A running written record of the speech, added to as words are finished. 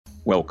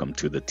Welcome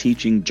to the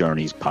Teaching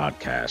Journeys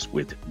podcast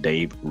with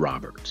Dave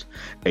Roberts.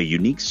 A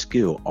unique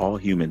skill all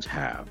humans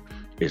have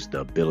is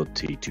the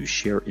ability to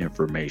share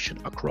information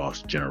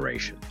across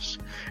generations.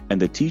 And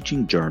the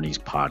Teaching Journeys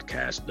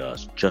podcast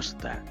does just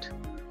that.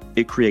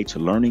 It creates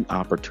learning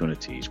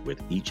opportunities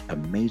with each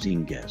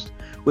amazing guest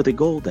with a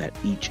goal that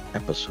each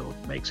episode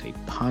makes a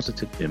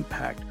positive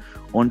impact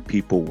on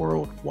people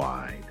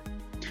worldwide.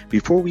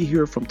 Before we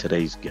hear from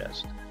today's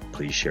guest,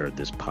 please share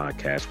this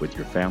podcast with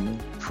your family,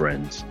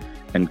 friends,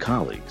 and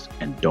colleagues,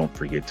 and don't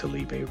forget to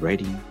leave a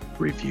rating,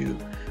 review,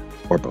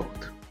 or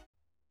both.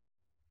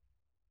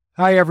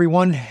 Hi,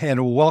 everyone,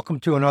 and welcome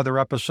to another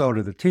episode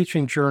of the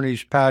Teaching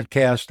Journeys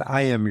podcast.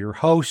 I am your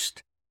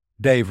host,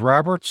 Dave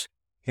Roberts,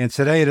 and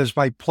today it is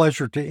my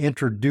pleasure to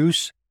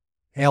introduce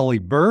Allie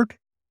Bird.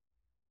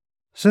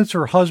 Since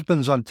her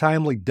husband's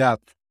untimely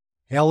death,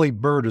 Allie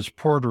Bird has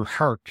poured her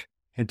heart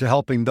into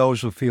helping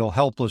those who feel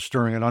helpless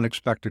during an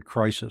unexpected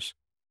crisis.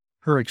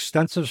 Her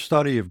extensive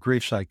study of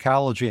grief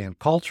psychology and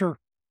culture,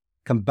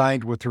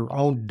 combined with her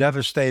own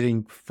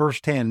devastating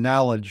firsthand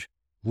knowledge,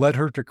 led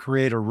her to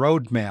create a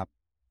roadmap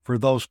for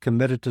those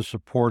committed to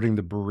supporting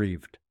the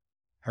bereaved.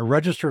 A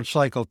registered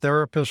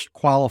psychotherapist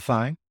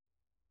qualifying,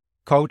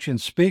 coach,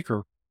 and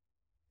speaker,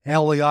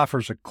 Allie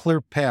offers a clear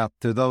path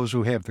to those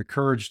who have the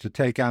courage to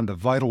take on the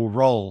vital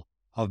role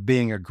of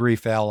being a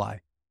grief ally.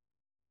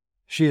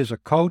 She is a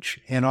coach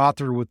and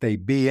author with a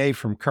BA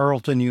from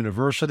Carleton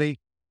University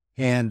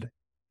and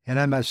an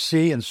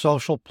MSc in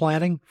social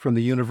planning from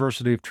the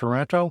University of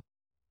Toronto.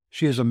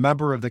 She is a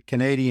member of the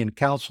Canadian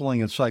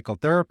Counseling and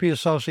Psychotherapy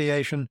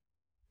Association,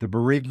 the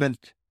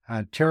Bereavement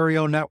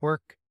Ontario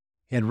Network,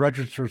 and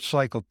registered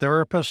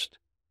psychotherapist,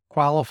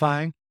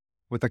 qualifying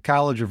with the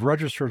College of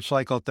Registered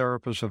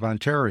Psychotherapists of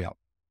Ontario.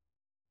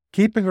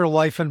 Keeping her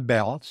life in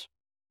balance,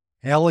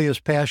 Allie is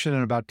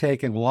passionate about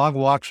taking long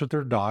walks with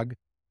her dog,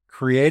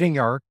 creating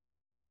art,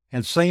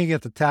 and singing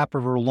at the top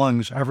of her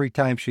lungs every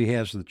time she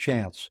has the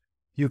chance.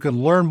 You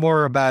can learn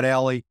more about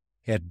Allie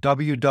at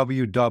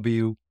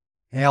www.alliebird,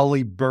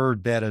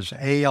 that is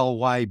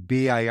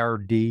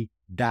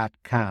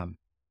ALYBIRD.com.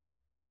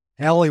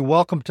 Allie,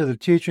 welcome to the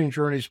Teaching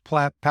Journeys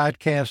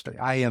podcast.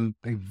 I am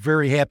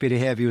very happy to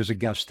have you as a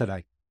guest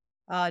today.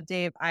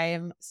 Dave, I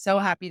am so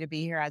happy to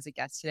be here as a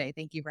guest today.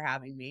 Thank you for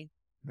having me.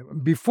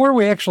 Before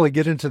we actually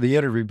get into the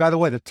interview, by the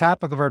way, the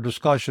topic of our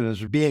discussion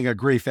is being a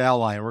grief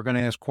ally, and we're going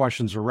to ask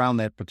questions around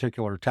that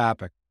particular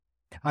topic.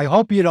 I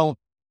hope you don't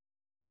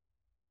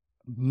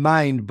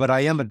mind, but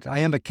I am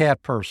a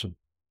cat person,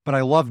 but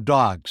I love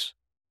dogs.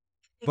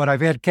 But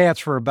I've had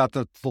cats for about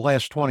the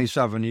last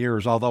 27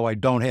 years, although I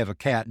don't have a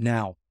cat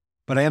now.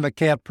 But I am a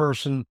cat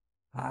person.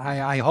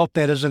 I hope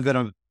that isn't going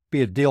to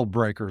be a deal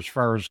breaker as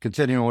far as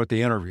continuing with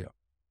the interview.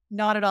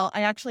 Not at all.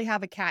 I actually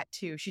have a cat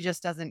too. She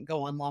just doesn't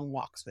go on long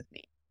walks with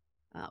me.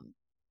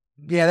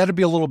 Yeah, that'd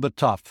be a little bit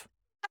tough.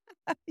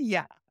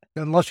 Yeah.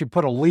 Unless you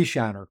put a leash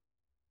on her.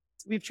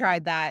 We've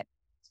tried that.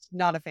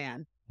 Not a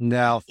fan.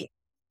 No,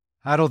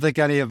 I don't think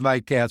any of my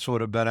cats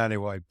would have been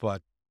anyway,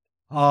 but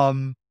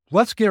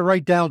let's get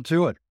right down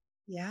to it.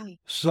 Yeah.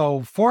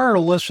 So for our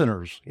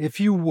listeners, if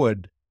you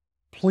would,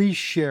 please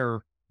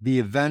share the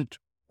event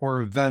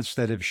or events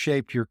that have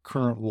shaped your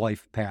current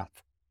life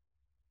path.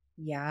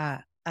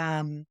 Yeah.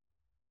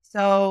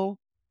 So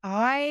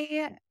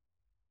I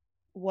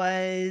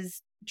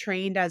was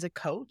trained as a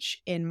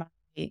coach in my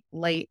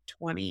late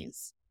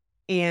 20s.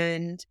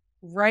 And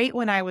right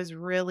when I was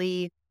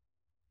really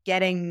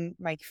getting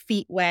my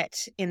feet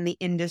wet in the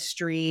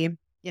industry,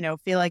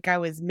 feel like I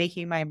was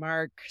making my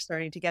mark,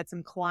 starting to get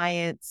some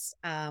clients,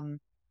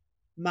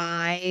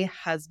 my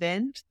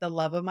husband, the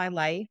love of my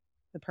life,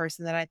 the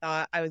person that I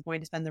thought I was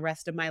going to spend the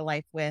rest of my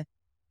life with,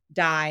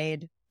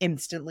 died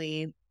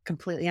instantly,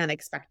 completely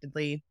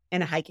unexpectedly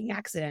in a hiking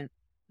accident.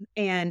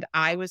 And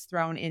I was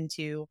thrown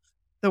into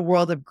the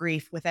world of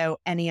grief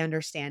without any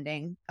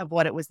understanding of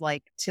what it was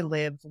like to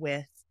live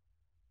with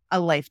a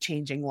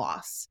life-changing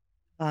loss.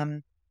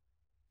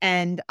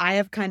 And I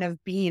have kind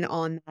of been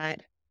on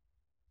that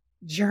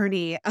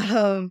journey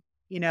of,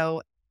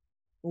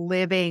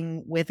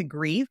 living with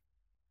grief,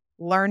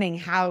 learning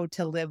how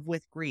to live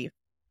with grief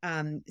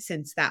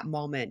since that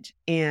moment.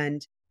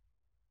 And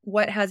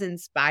what has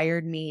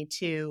inspired me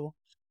to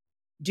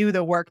do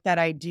the work that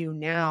I do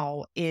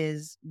now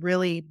is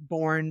really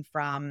born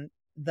from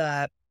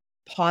the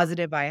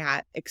positive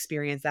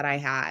experience that I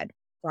had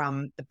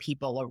from the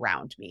people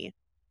around me.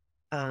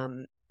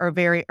 Or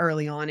very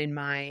early on in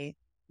my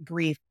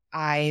grief,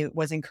 I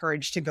was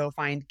encouraged to go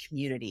find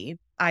community.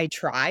 I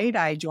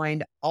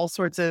joined all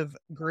sorts of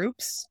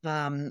groups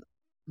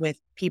with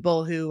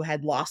people who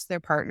had lost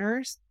their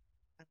partners.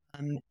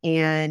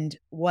 And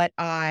what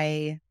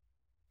I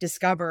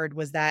discovered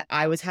was that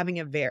I was having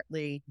a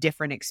very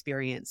different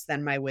experience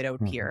than my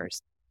widowed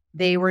peers.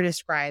 They were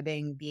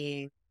describing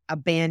being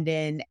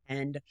abandoned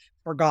and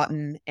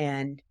forgotten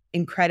and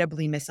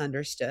incredibly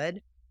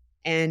misunderstood.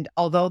 And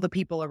although the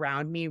people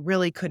around me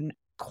really couldn't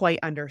quite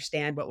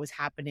understand what was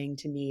happening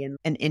to me in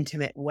an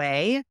intimate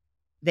way,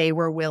 they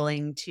were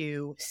willing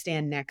to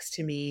stand next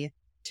to me,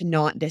 to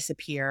not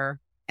disappear,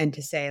 and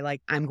to say,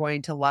 like, I'm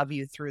going to love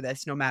you through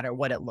this no matter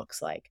what it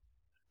looks like.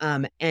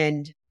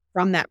 And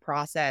from that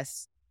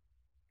process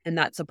and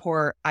that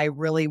support, I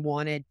really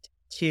wanted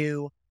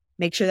to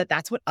make sure that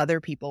that's what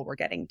other people were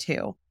getting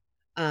too.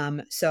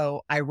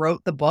 So I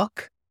wrote the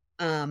book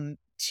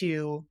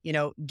to,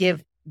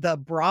 give the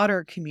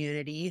broader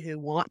community who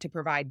want to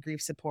provide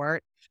grief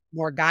support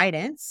more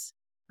guidance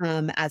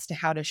as to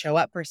how to show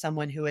up for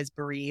someone who is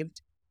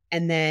bereaved.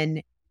 And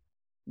then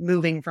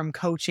moving from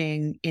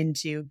coaching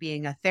into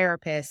being a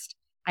therapist,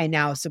 I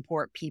now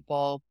support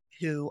people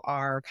who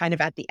are kind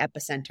of at the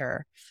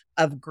epicenter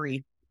of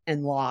grief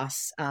and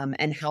loss,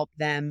 and help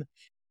them,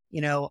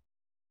 you know,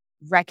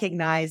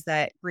 recognize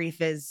that grief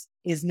is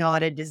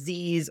not a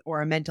disease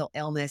or a mental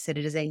illness. It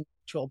is a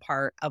natural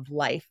part of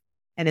life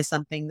and is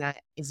something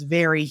that is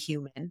very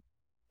human.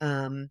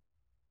 Um,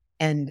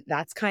 and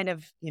that's kind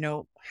of,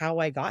 how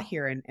I got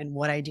here and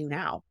what I do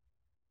now.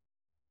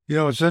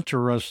 It's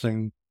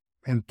interesting,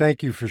 and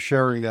thank you for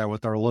sharing that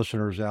with our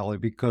listeners, Allie,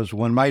 because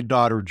when my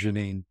daughter,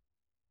 Janine,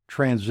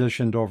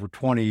 transitioned over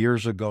 20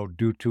 years ago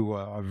due to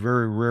a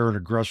very rare and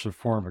aggressive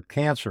form of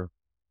cancer,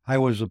 I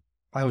was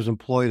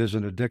employed as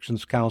an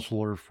addictions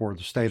counselor for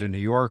the state of New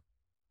York.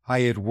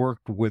 I had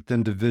worked with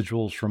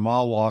individuals from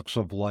all walks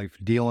of life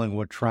dealing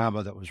with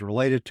trauma that was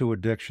related to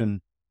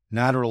addiction,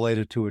 not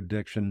related to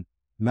addiction,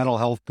 mental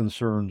health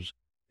concerns.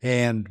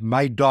 And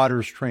my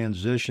daughter's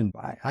transition,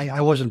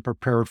 I wasn't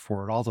prepared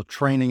for it. All the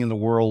training in the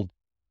world,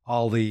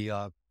 all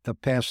the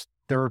past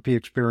therapy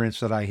experience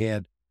that I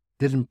had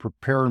didn't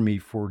prepare me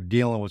for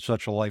dealing with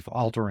such a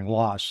life-altering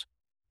loss.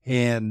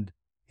 And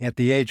at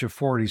the age of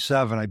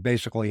 47, I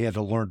basically had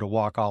to learn to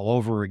walk all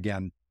over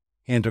again.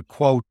 And to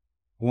quote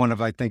one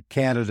of, I think,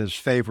 Canada's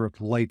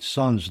favorite late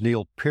sons,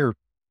 Neil Peart,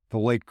 the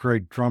late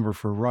great drummer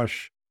for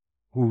Rush,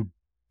 who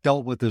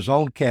dealt with his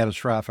own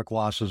catastrophic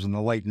losses in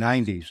the late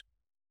 90s,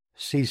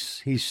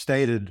 he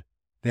stated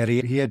that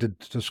he had to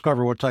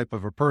discover what type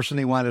of a person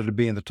he wanted to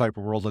be and the type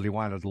of world that he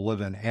wanted to live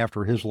in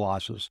after his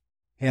losses.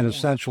 And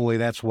essentially,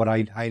 that's what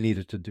I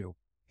needed to do.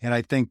 And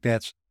I think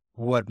that's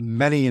what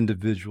many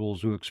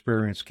individuals who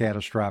experience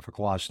catastrophic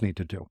loss need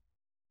to do.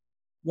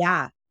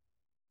 Yeah.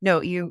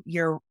 No,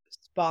 you're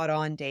spot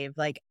on, Dave.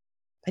 Like,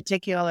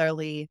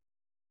 particularly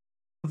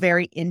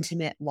very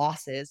intimate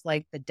losses,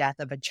 like the death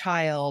of a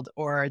child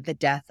or the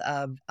death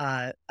of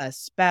a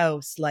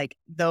spouse. Like,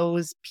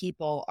 those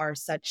people are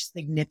such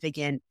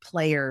significant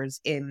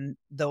players in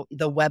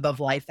the web of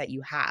life that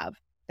you have,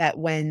 that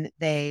when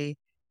they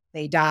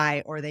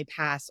die or they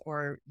pass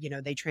or,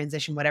 they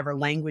transition, whatever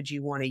language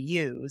you want to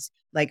use,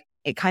 like,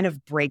 it kind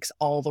of breaks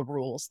all the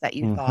rules that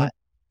you thought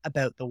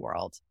about the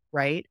world.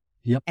 Right.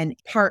 Yep. And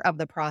part of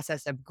the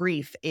process of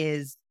grief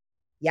is,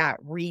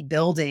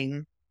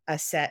 rebuilding a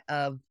set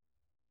of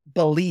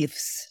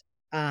beliefs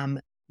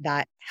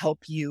that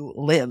help you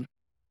live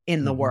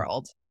in the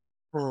world.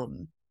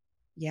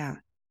 Yeah,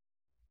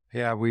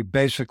 we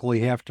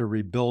basically have to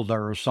rebuild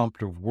our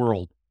assumptive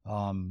world.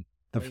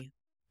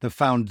 The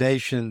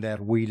foundation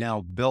that we now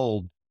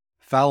build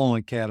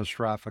following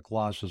catastrophic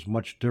loss is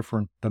much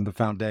different than the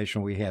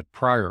foundation we had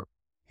prior.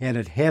 And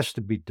it has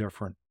to be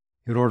different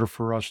in order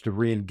for us to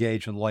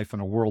re-engage in life in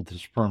a world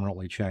that's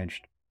permanently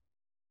changed.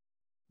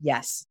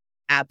 Yes,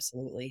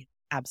 absolutely.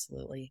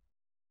 Absolutely.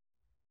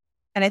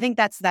 And I think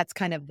that's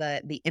kind of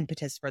the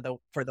impetus for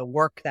the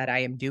work that I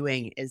am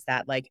doing, is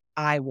that, like,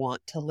 I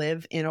want to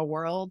live in a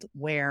world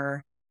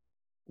where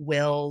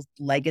Will's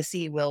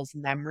legacy, Will's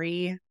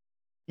memory,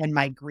 and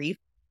my grief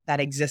that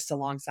exists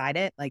alongside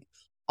it, like,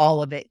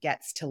 all of it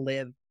gets to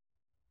live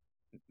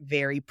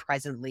very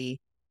presently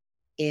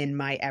in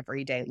my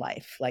everyday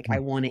life. Like, I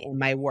want it in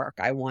my work.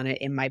 I want it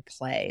in my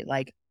play.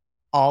 Like,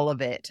 all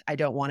of it. I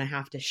don't want to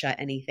have to shut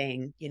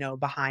anything,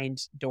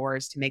 behind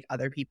doors to make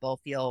other people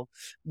feel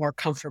more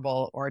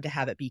comfortable or to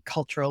have it be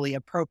culturally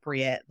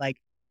appropriate. Like,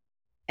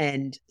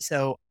 and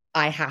so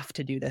I have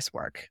to do this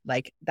work.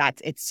 Like,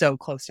 it's so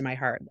close to my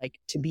heart. Like,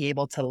 to be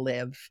able to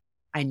live,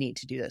 I need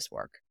to do this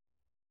work.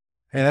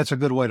 And that's a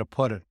good way to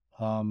put it.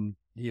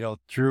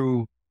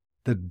 Through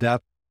the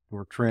death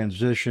or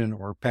transition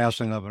or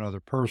passing of another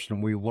person,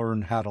 we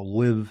learn how to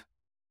live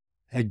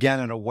again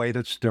in a way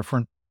that's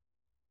different.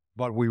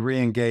 But we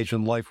re-engage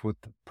in life with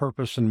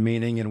purpose and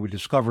meaning, and we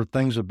discover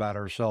things about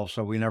ourselves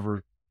so we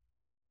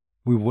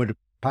would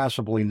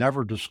possibly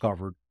never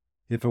discovered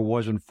if it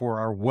wasn't for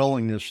our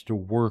willingness to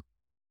work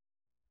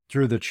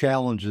through the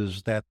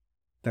challenges that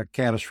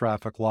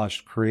catastrophic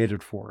loss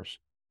created for us.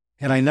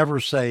 And I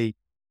never say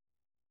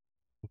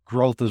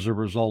growth is a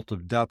result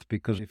of death,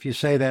 because if you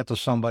say that to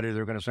somebody,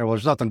 they're going to say, well,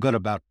 there's nothing good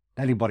about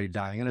anybody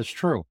dying. And it's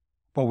true.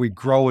 But we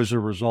grow as a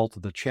result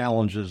of the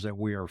challenges that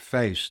we are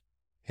faced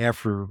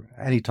after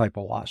any type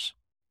of loss.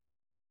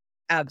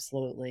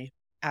 Absolutely.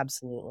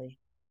 Absolutely.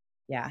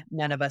 Yeah.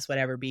 None of us would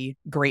ever be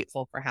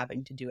grateful for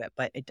having to do it,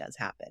 but it does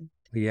happen.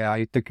 Yeah,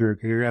 I think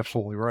you're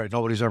absolutely right.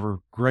 Nobody's ever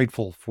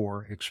grateful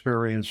for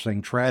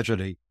experiencing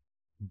tragedy,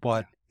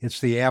 but it's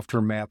the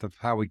aftermath of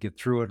how we get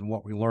through it and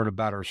what we learn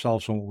about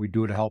ourselves and what we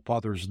do to help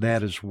others.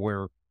 That is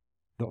where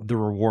the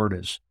reward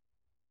is.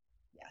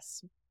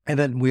 Yes. And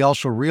then we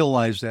also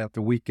realize that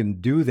we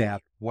can do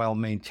that while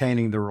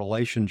maintaining the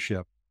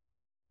relationship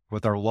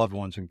with our loved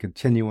ones and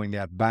continuing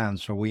that bond.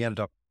 So we end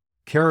up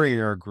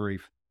carrying our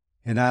grief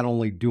and not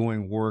only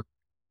doing work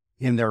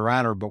in their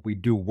honor, but we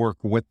do work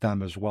with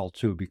them as well,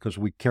 too, because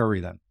we carry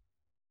them.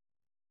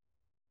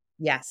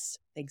 Yes,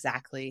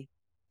 exactly.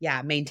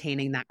 Yeah,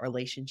 maintaining that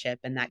relationship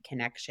and that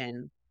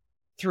connection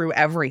through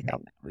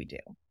everything that we do.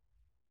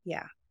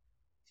 Yeah.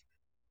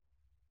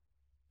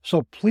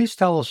 So please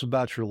tell us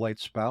about your late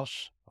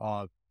spouse,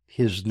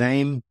 his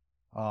name,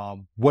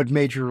 what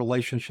made your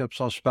relationship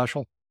so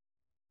special?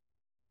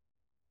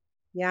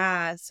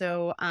 Yeah.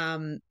 So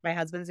my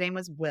husband's name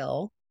was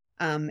Will.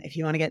 If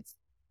you want to get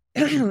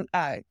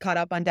caught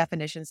up on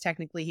definitions,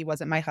 technically he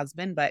wasn't my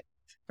husband, but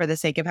for the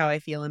sake of how I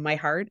feel in my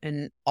heart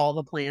and all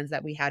the plans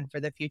that we had for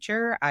the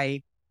future,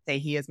 I say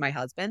he is my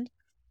husband.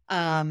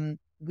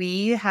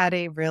 We had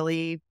a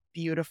really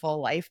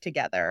beautiful life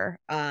together.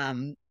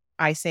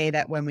 I say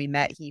that when we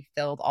met, he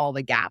filled all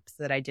the gaps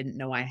that I didn't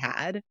know I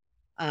had.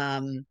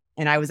 And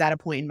I was at a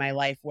point in my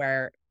life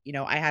where,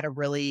 I had a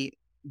really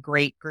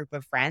great group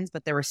of friends,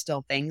 but there were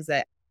still things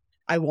that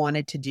I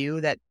wanted to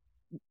do that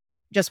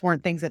just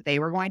weren't things that they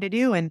were going to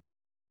do. And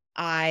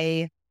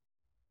I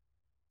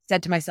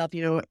said to myself,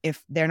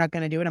 if they're not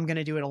going to do it, I'm going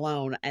to do it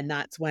alone. And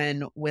that's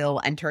when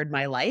Will entered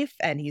my life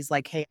and he's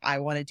like, hey, I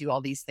want to do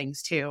all these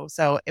things too.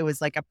 So it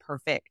was like a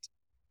perfect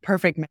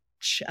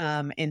match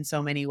in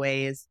so many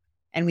ways.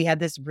 And we had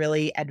this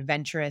really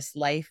adventurous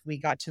life. We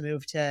got to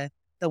move to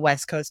the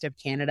west coast of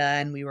Canada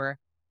and we were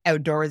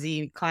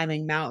outdoorsy,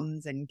 climbing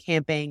mountains and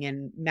camping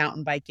and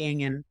mountain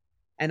biking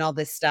and all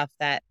this stuff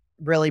that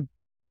really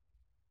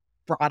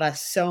brought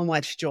us so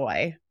much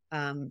joy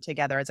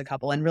together as a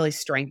couple and really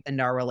strengthened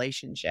our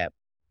relationship.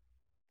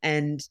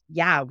 And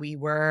yeah, we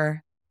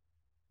were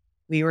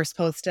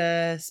supposed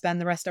to spend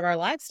the rest of our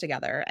lives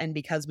together. And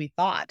because we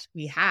thought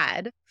we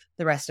had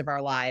the rest of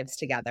our lives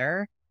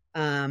together,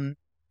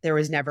 there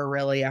was never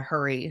really a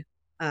hurry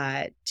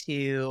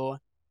to,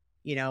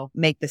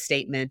 make the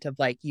statement of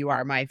like, you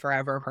are my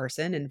forever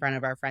person in front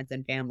of our friends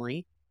and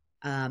family.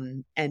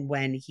 And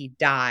when he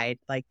died,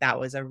 like that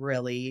was a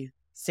really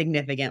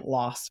significant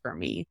loss for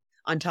me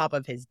on top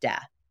of his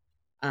death.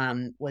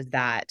 Was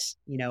that,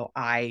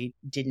 I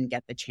didn't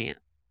get the chance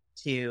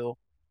to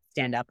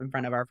stand up in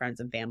front of our friends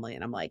and family.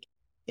 And I'm like,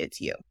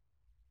 it's you.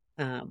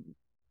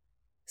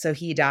 So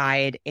he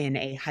died in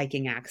a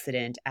hiking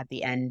accident at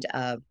the end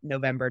of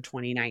November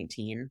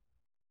 2019.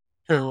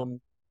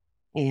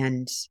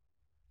 And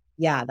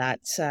yeah,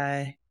 that's,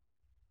 it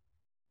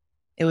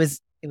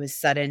was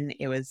sudden,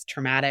 it was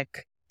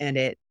traumatic, and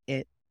it,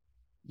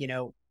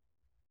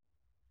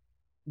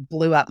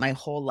 blew up my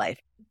whole life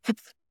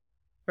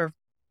for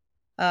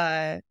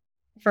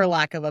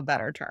lack of a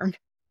better term.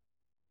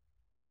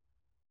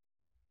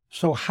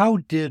 So how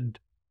did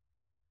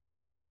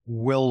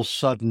Will's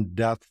sudden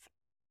death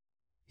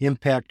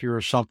impact your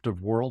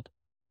assumptive world?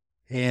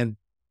 And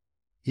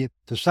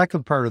the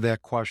second part of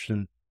that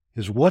question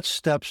is, what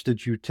steps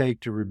did you take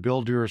to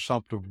rebuild your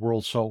assumptive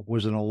world so it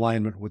was in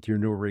alignment with your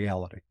new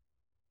reality?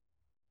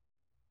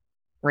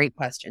 Great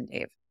question,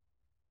 Dave.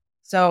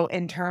 So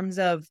in terms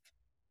of,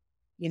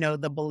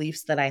 the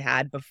beliefs that I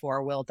had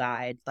before Will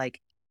died,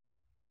 like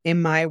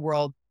in my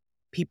world,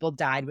 people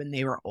died when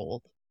they were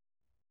old.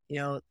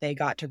 They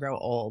got to grow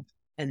old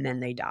and then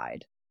they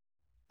died.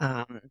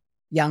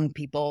 Young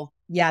people,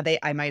 yeah,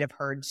 I might have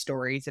heard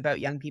stories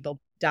about young people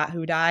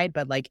who died,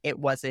 but like it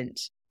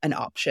wasn't an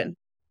option.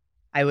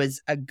 I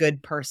was a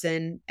good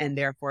person and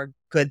therefore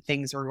good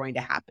things were going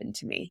to happen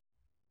to me.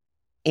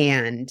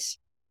 And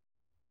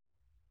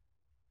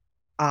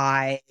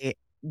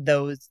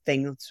those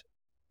things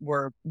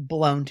were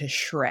blown to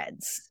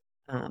shreds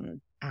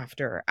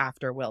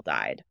after Will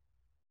died.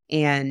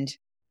 And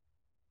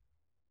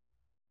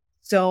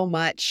so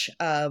much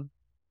of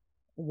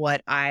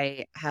what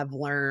I have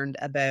learned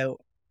about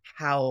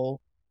how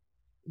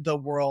the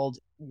world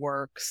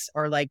works,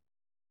 or like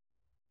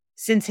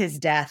since his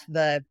death,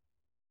 the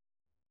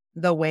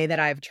way that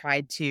I've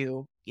tried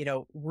to,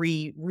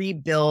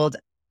 rebuild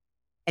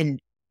and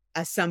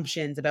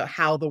assumptions about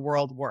how the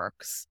world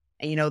works.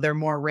 And, they're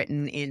more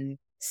written in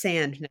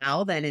sand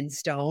now than in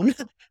stone,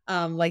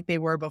 like they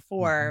were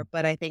before.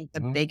 But I think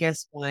the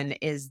biggest one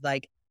is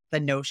like the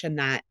notion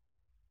that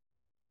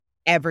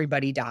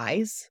everybody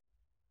dies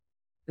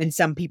and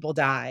some people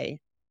die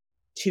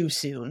too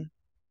soon,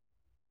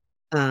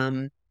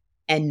 and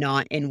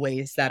not in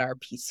ways that are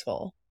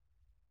peaceful.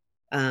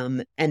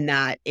 And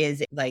that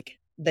is like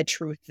the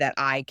truth that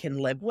I can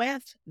live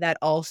with, that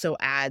also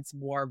adds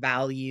more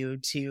value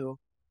to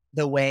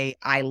the way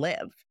I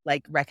live,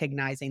 like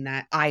recognizing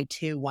that I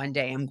too one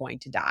day am going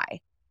to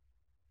die.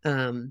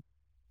 And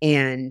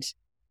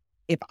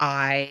if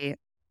I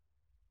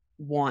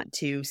want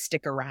to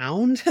stick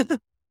around,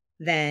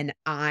 then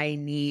I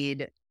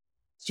need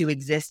to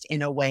exist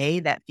in a way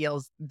that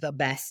feels the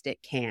best it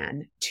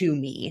can to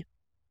me,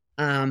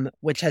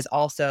 which has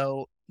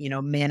also,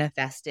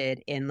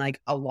 manifested in like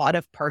a lot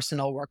of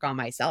personal work on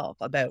myself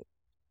about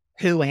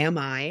who am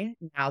I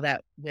now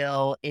that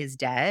Will is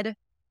dead?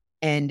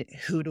 and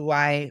who do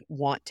I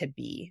want to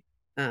be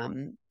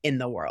in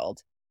the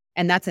world.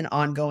 And that's an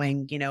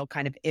ongoing,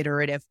 kind of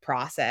iterative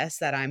process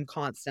that I'm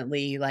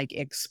constantly like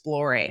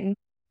exploring.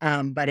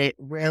 But it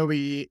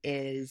really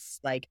is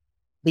like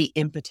the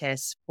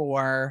impetus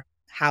for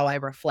how I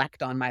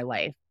reflect on my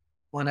life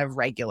on a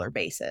regular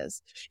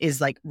basis,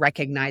 is like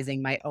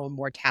recognizing my own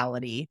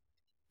mortality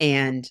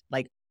and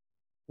like,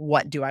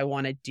 what do I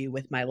want to do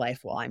with my life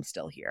while I'm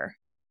still here?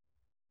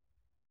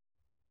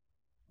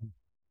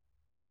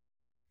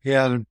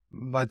 Yeah, and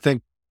I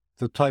think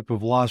the type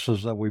of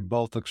losses that we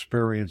both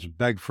experience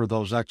beg for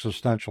those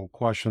existential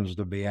questions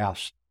to be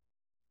asked.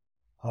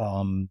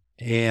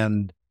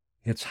 And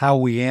it's how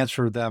we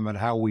answer them and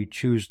how we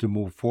choose to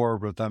move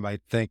forward with them, I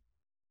think,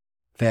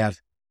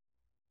 that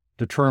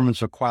determines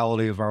the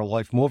quality of our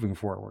life moving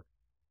forward.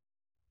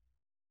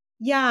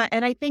 Yeah.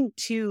 And I think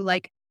too,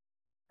 like,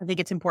 I think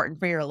it's important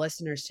for your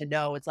listeners to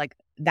know it's like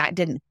that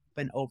didn't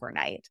happen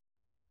overnight,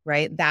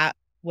 right? That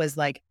was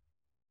like,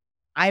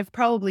 I've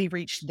probably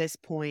reached this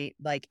point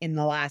like in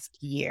the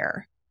last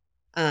year.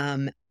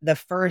 The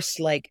first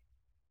like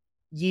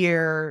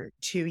year,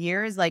 2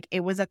 years, like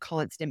it was a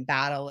constant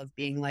battle of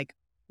being like,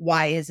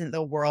 why isn't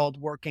the world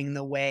working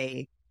the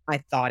way I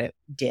thought it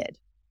did?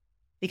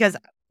 Because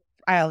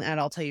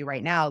I'll tell you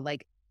right now,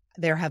 like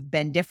there have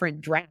been different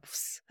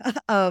drafts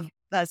of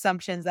the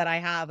assumptions that I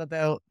have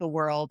about the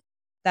world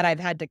that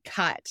I've had to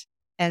cut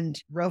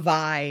and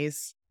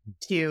revise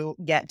to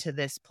get to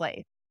this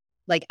place.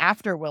 Like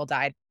after Will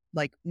died,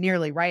 like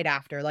nearly right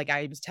after, like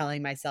I was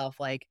telling myself,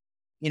 like,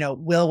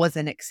 Will was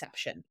an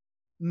exception.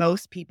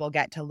 Most people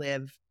get to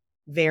live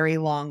very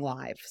long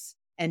lives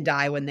and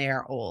die when they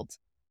are old.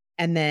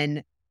 And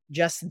then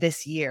just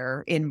this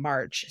year in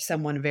March,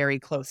 someone very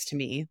close to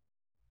me,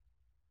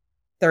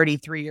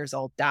 33 years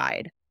old,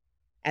 died.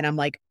 And I'm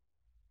like,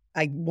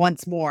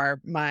 once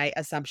more, my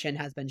assumption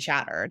has been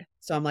shattered.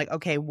 So I'm like,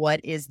 okay, what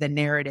is the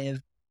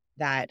narrative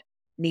that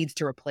needs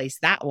to replace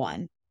that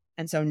one?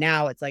 And so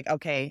now it's like,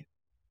 okay,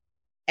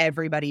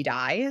 everybody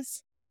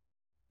dies.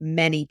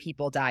 Many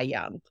people die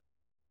young.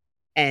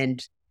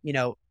 And,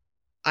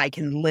 I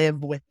can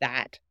live with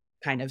that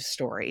kind of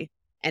story.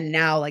 And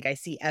now, like, I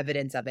see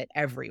evidence of it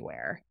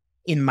everywhere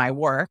in my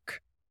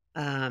work.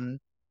 And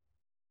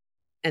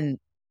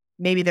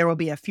maybe there will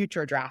be a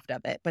future draft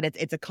of it, but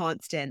it's a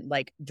constant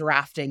like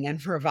drafting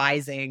and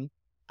revising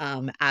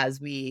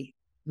as we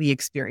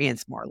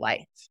experience more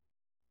life.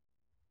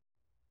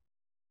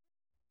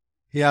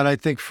 Yeah, and I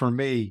think for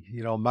me,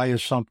 my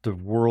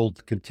assumptive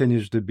world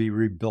continues to be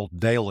rebuilt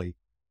daily.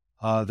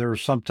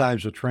 There's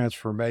sometimes a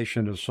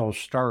transformation is so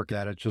stark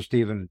that it just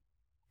even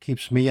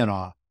keeps me in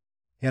awe.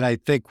 And I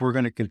think we're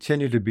going to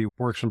continue to be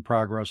works in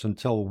progress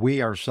until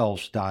we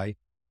ourselves die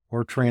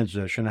or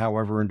transition,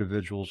 however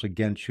individuals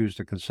again choose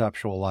to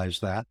conceptualize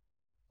that.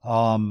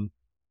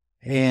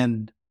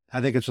 And I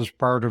think it's just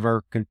part of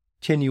our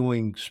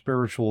continuing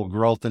spiritual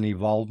growth and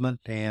evolvement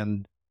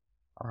and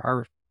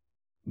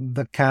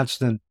the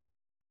constant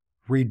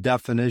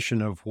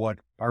redefinition of what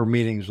our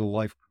meanings in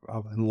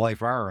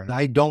life are. And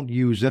I don't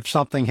use if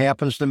something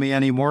happens to me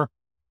anymore.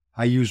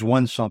 I use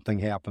when something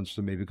happens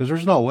to me because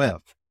there's no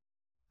if.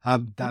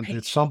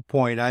 At some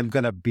point, I'm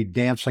going to be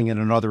dancing in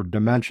another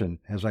dimension,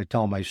 as I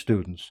tell my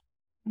students.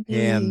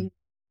 And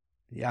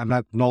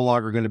I'm no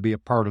longer going to be a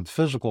part of the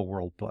physical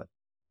world, but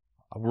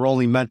we're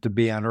only meant to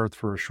be on Earth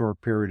for a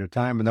short period of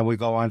time. And then we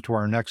go on to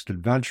our next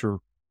adventure,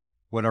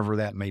 whatever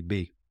that may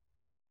be.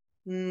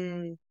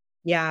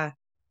 Yeah.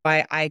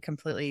 I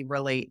completely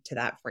relate to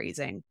that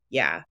phrasing.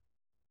 Yeah.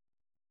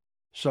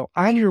 So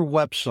on your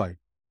website,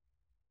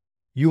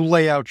 you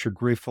lay out your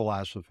grief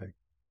philosophy.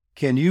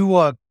 Can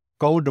you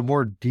go into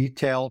more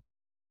detail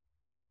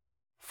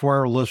for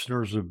our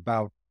listeners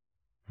about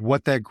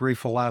what that grief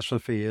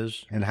philosophy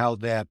is and how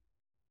that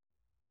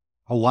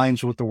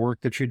aligns with the work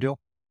that you do?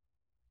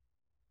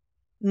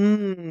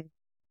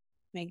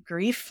 My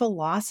grief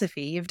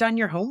philosophy. You've done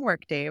your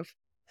homework, Dave.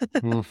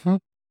 Mm-hmm.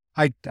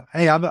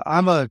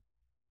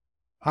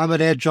 I'm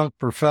an adjunct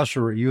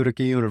professor at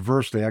Utica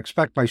University. I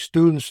expect my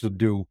students to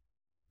do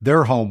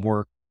their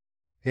homework,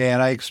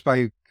 and I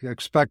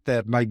expect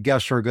that my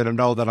guests are going to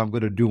know that I'm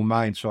going to do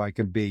mine, so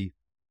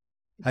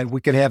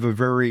we can have a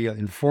very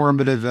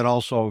informative and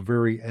also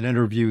an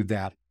interview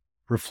that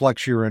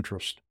reflects your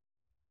interest.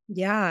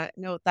 Yeah,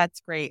 no,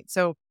 that's great.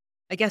 So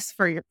I guess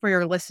for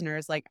your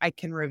listeners, like I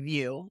can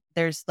review.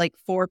 There's like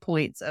 4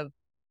 points of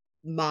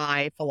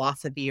my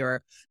philosophy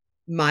or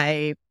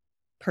my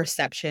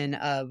perception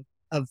of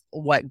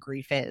what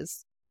grief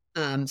is.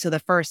 So the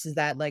first is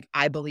that like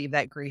I believe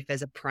that grief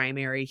is a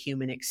primary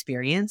human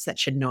experience that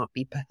should not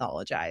be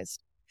pathologized,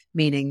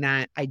 meaning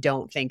that I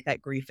don't think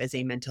that grief is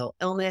a mental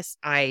illness.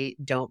 I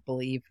don't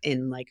believe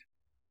in like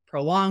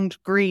prolonged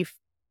grief,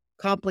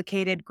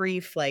 complicated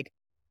grief. Like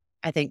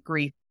I think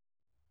grief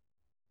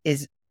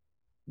is,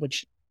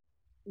 which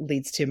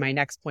leads to my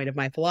next point of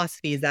my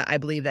philosophy, is that I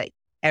believe that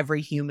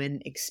every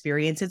human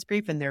experiences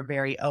grief in their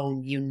very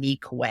own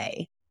unique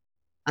way.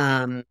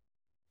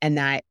 And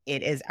that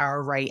it is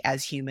our right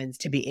as humans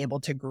to be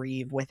able to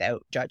grieve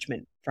without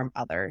judgment from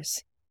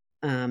others.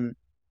 And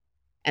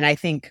I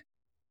think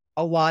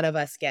a lot of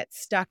us get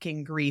stuck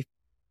in grief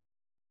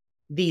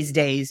these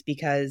days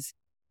because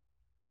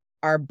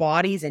our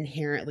bodies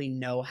inherently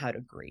know how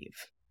to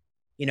grieve.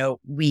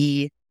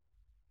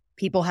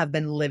 People have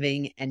been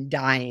living and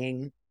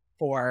dying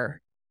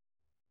for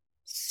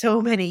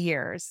so many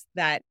years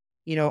that,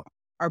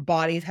 our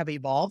bodies have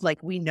evolved.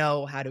 Like, we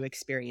know how to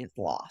experience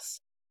loss.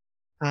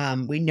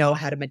 We know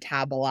how to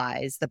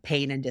metabolize the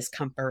pain and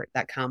discomfort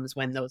that comes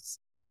when those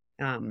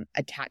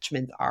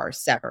attachments are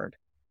severed.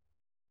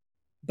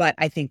 But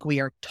I think we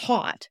are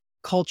taught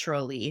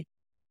culturally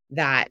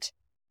that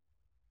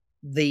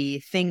the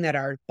thing that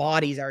our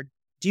bodies are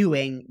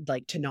doing,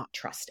 like, to not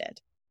trust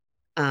it.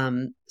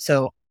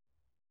 So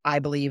I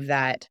believe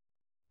that,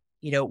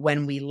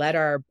 when we let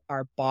our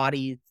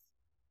bodies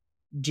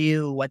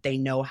do what they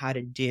know how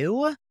to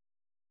do,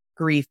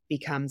 grief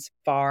becomes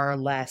far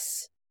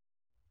less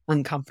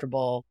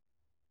uncomfortable,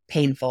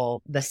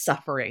 painful, the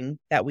suffering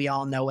that we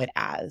all know it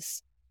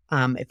as,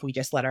 if we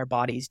just let our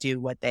bodies do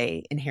what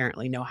they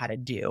inherently know how to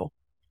do.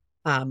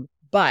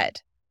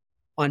 But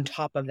on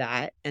top of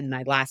that, and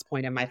my last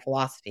point in my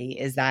philosophy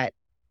is that,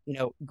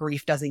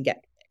 grief doesn't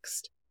get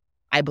fixed.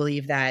 I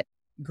believe that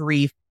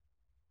grief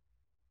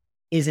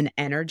is an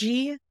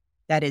energy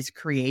that is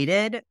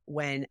created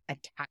when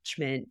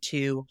attachment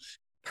to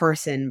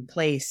person,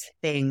 place,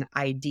 thing,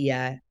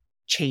 idea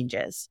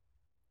changes,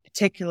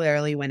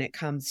 particularly when it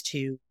comes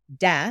to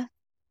death.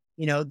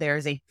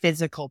 There's a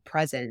physical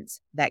presence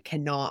that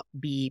cannot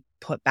be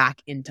put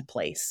back into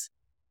place.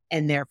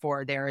 And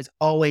therefore, there is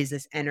always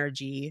this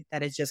energy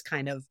that is just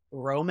kind of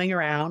roaming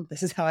around.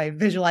 This is how I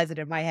visualize it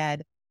in my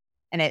head.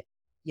 And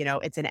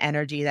it's an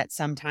energy that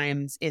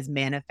sometimes is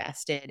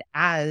manifested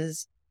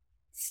as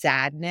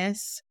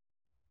sadness,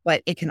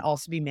 but it can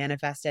also be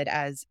manifested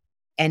as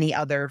any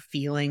other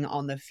feeling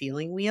on the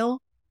feeling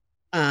wheel.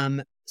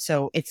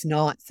 So it's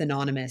not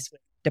synonymous with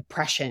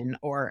depression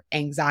or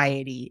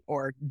anxiety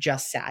or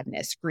just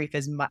sadness. Grief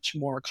is much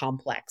more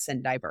complex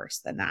and diverse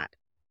than that.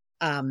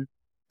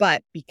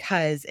 But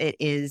because it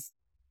is,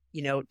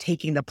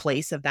 taking the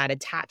place of that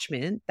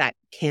attachment that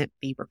can't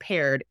be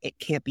repaired, it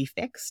can't be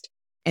fixed.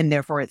 And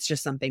therefore, it's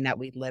just something that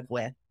we live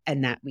with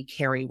and that we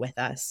carry with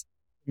us,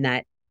 and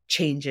that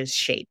changes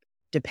shape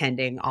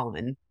depending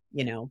on,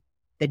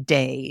 the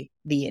day,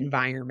 the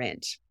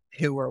environment,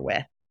 who we're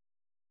with.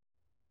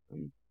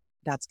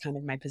 That's kind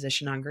of my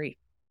position on grief.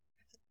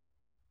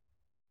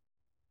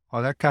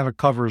 Well, that kind of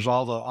covers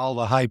all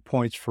the high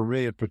points for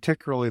me, and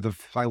particularly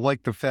I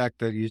like the fact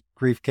that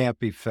grief can't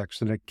be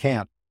fixed, and it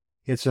can't.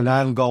 It's an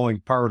ongoing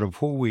part of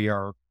who we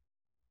are.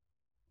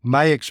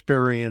 My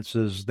experience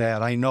is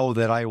that I know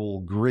that I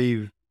will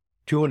grieve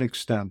to an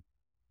extent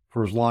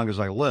for as long as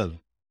I live,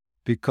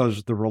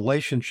 because the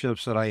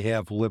relationships that I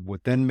have live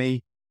within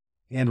me,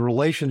 and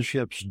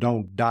relationships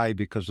don't die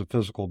because the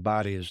physical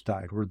body has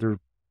died.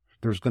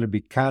 There's going to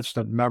be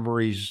constant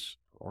memories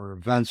or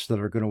events that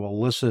are going to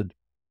elicit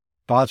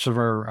thoughts of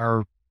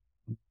our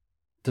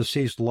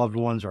deceased loved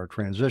ones, our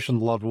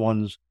transitioned loved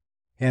ones.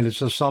 And it's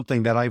just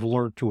something that I've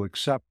learned to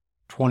accept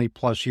 20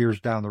 plus years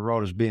down the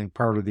road as being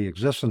part of the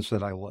existence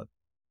that I live.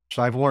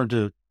 So I've learned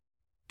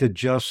to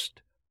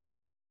just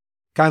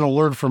kind of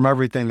learn from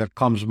everything that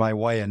comes my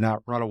way and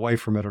not run away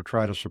from it or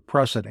try to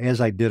suppress it, as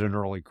I did in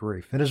early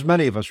grief. And as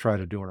many of us try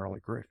to do in early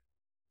grief.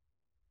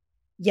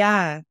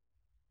 Yeah.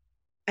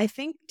 I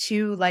think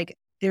too, like,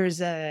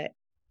 there's at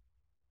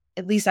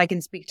least I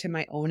can speak to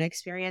my own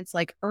experience.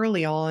 Like,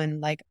 early on,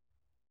 like,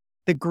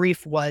 the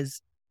grief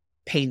was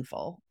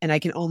painful, and I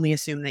can only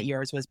assume that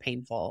yours was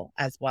painful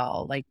as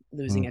well, like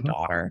losing a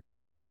daughter.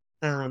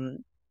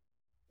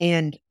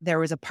 And there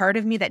was a part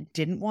of me that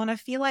didn't want to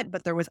feel it,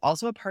 but there was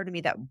also a part of me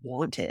that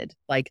wanted,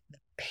 like, the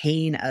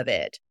pain of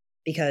it,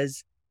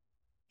 because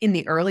in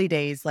the early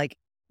days, like,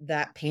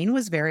 that pain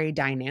was very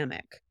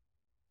dynamic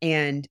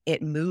and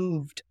it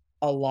moved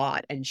a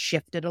lot and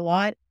shifted a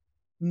lot,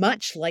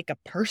 much like a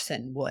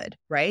person would,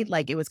 right?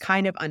 Like, it was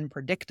kind of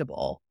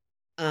unpredictable.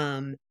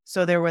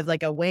 So there was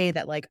like a way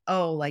that, like,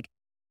 oh, like,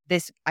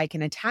 this, I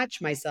can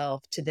attach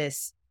myself to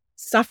this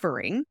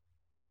suffering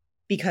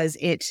because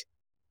it's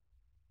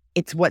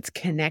what's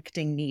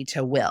connecting me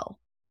to Will.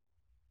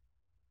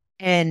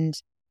 And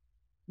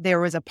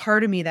there was a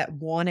part of me that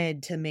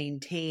wanted to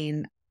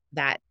maintain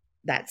that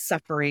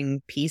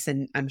suffering piece.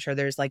 And I'm sure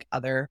there's like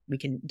we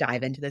can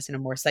dive into this in a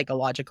more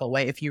psychological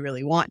way if you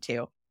really want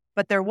to.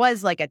 But there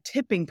was like a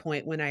tipping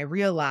point when I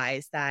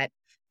realized that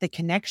the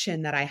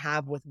connection that I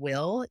have with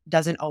Will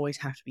doesn't always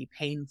have to be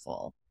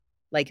painful.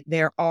 Like,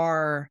 there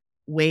are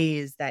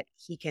ways that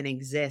he can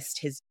exist.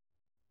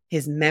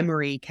 His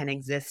memory can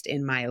exist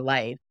in my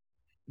life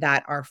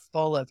that are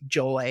full of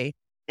joy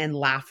and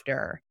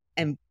laughter.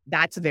 And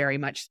that's very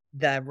much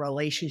the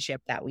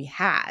relationship that we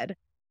had.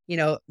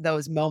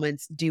 Those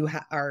moments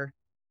are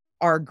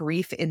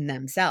grief in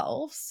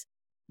themselves,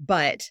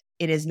 but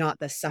it is not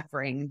the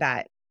suffering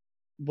that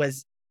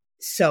was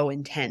so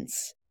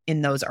intense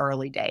in those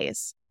early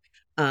days.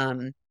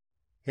 And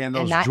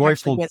those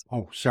joyful,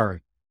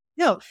 sorry.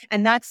 No,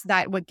 and that's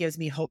what gives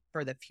me hope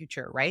for the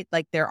future, right?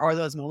 Like there are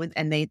those moments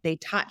and they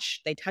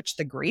touch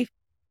the grief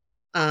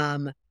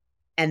and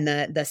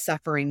the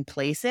suffering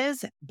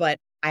places, but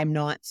I'm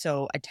not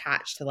so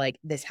attached to like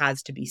this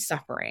has to be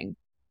suffering.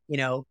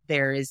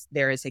 There is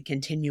a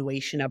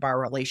continuation of our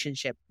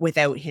relationship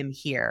without him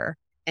here,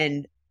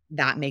 and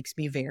that makes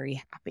me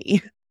very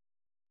happy.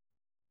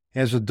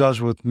 As it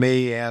does with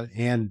me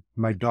and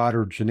my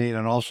daughter Janine,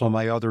 and also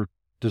my other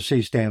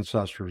deceased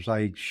ancestors.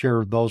 I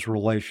share those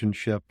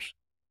relationships.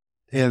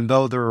 And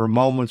though there are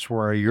moments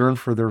where I yearn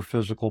for their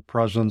physical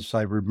presence,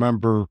 I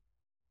remember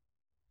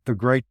the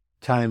great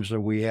times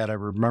that we had. I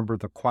remember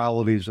the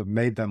qualities that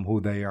made them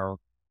who they are.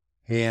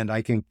 And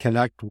I can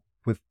connect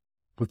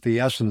with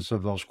the essence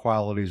of those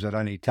qualities at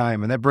any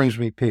time. And that brings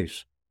me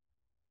peace.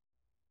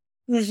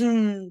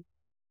 Mm-hmm.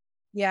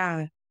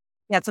 Yeah.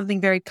 Yeah, it's something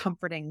very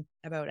comforting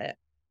about it.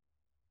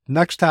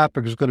 Next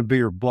topic is going to be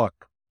your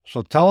book.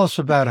 So tell us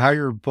about how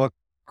your book,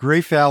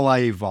 Grief Ally,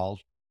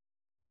 evolved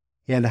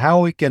and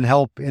how it can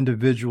help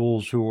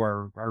individuals who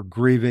are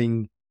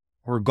grieving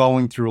or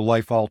going through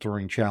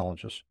life-altering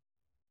challenges.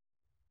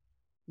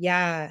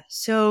 Yeah.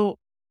 So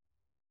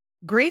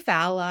Grief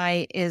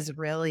Ally is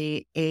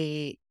really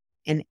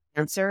an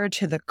answer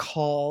to the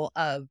call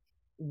of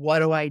what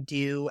do I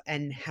do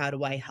and how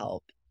do I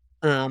help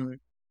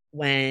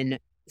when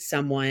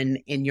someone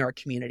in your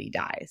community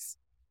dies.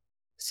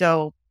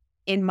 So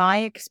in my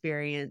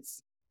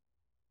experience,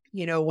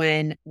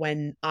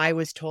 when I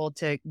was told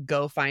to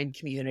go find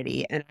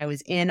community and I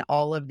was in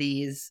all of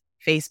these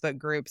Facebook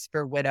groups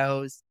for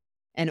widows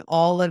and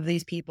all of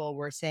these people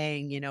were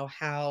saying,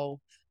 how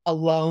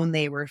alone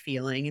they were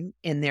feeling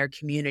in their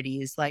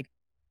communities. Like,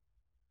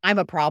 I'm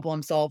a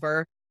problem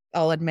solver.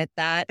 I'll admit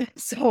that.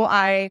 So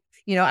I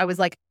was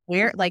like,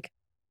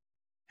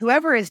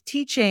 whoever is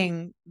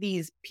teaching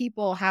these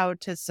people how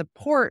to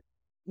support,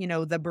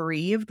 the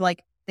bereaved,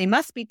 like they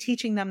must be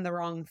teaching them the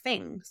wrong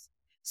things.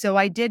 So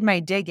I did my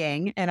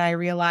digging and I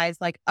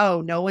realized like,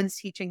 oh, no one's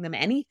teaching them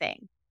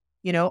anything.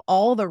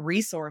 All the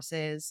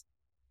resources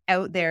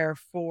out there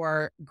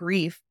for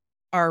grief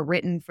are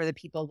written for the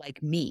people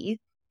like me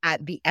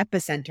at the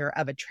epicenter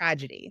of a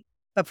tragedy.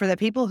 But for the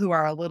people who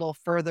are a little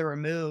further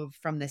removed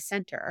from the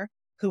center,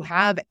 who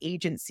have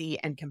agency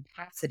and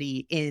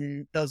capacity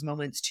in those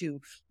moments to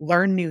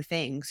learn new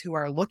things, who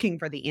are looking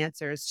for the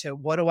answers to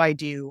what do I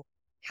do?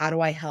 How do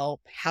I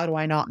help? How do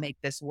I not make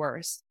this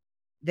worse?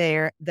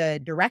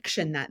 The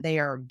direction that they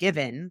are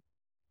given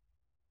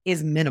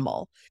is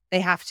minimal. They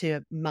have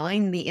to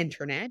mine the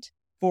internet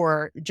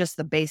for just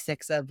the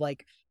basics of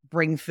like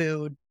bring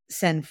food,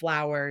 send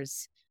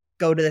flowers,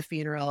 go to the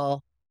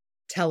funeral,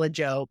 tell a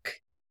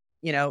joke,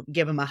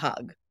 give them a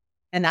hug.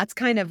 And that's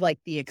kind of like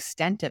the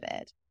extent of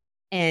it.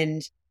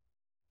 And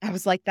I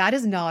was like, that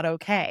is not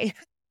okay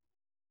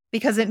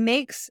because it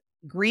makes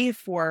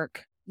grief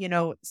work,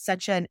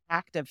 such an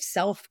act of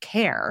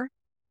self-care,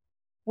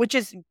 which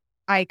is,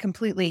 I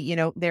completely,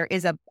 there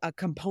is a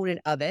component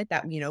of it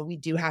that, we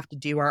do have to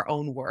do our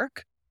own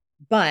work.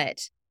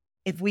 But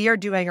if we are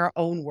doing our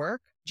own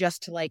work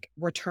just to like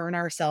return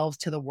ourselves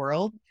to the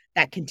world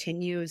that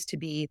continues to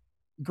be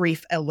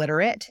grief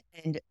illiterate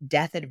and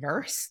death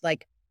adverse,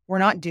 like we're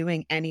not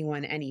doing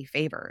anyone any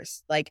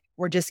favors. Like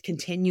we're just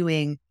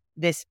continuing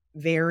this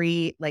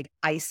very like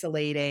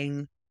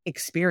isolating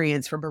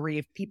experience for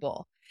bereaved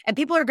people. And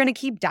people are going to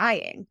keep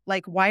dying.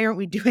 Like, why aren't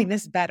we doing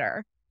this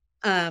better?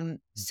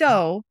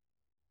 So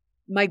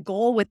my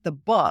goal with the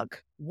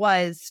book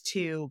was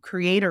to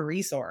create a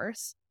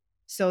resource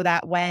so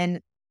that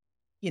when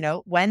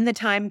the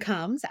time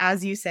comes,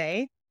 as you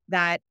say,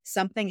 that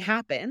something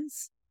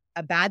happens,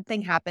 a bad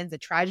thing happens, a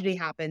tragedy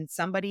happens,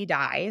 somebody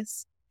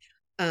dies,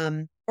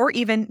 or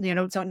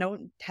even, so no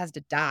one has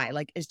to die.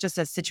 Like it's just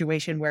a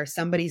situation where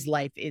somebody's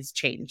life is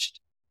changed.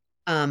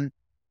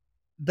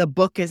 The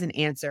book is an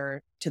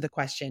answer to the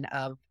question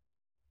of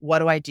what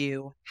do I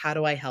do? How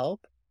do I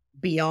help?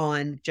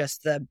 Beyond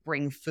just the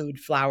bring food,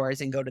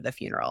 flowers, and go to the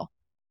funeral.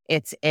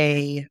 It's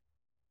a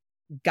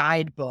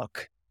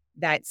guidebook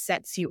that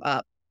sets you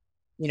up,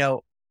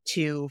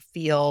 to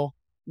feel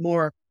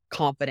more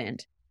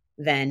confident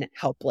than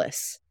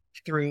helpless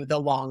through the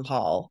long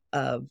haul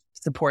of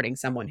supporting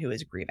someone who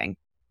is grieving.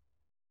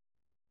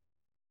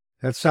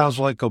 That sounds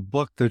like a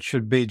book that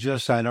should be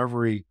just on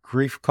every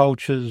grief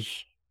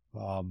coach's,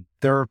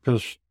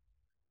 therapist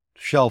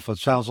shelf. It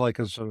sounds like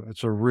it's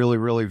a really,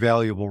 really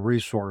valuable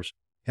resource.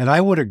 And I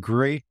would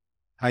agree.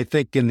 I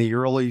think in the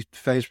early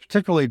phase,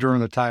 particularly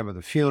during the time of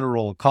the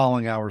funeral,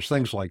 calling hours,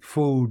 things like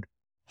food,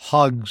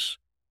 hugs,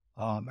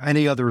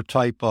 any other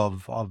type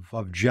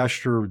of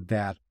gesture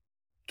that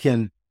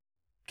can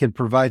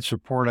provide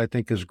support, I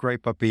think is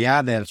great. But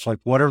beyond that, it's like,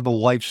 what are the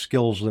life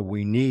skills that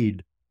we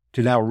need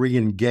to now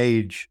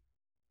re-engage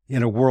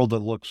in a world that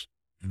looks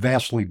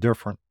vastly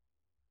different?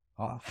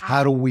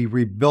 How do we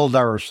rebuild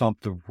our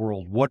assumptive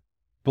world? What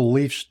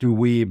beliefs do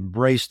we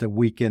embrace that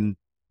we can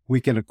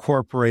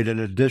incorporate in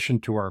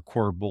addition to our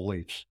core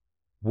beliefs?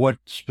 What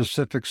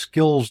specific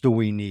skills do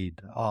we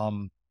need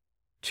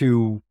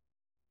to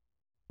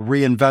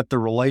reinvent the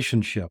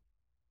relationship?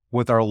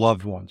 with our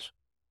loved ones.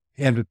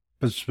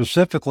 But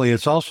specifically,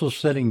 it's also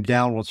sitting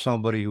down with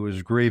somebody who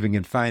is grieving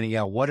and finding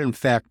out what in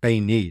fact they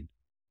need.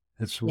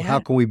 It's how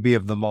can we be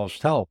of the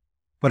most help?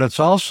 But it's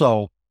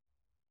also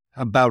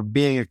about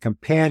being a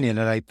companion,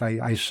 and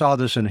I saw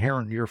this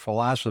inherent in your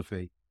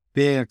philosophy,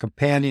 being a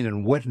companion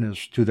and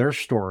witness to their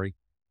story,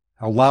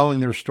 allowing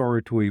their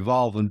story to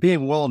evolve, and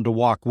being willing to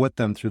walk with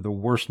them through the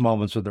worst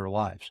moments of their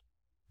lives.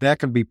 That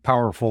can be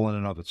powerful in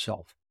and of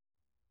itself.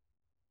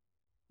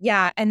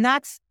 Yeah, and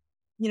that's,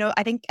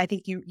 I think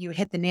you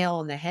hit the nail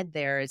on the head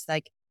there. It's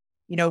like,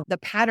 the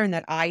pattern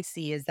that I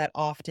see is that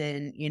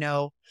often,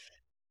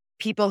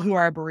 people who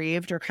are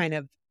bereaved are kind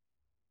of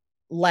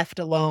left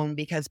alone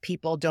because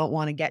people don't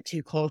want to get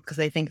too close because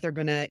they think they're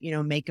going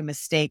to, make a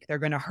mistake. They're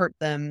going to hurt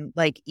them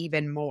like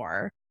even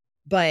more.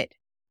 But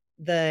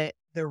the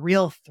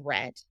real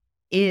threat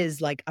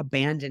is like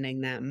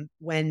abandoning them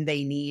when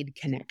they need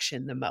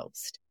connection the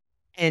most.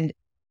 And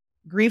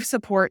grief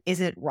support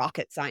isn't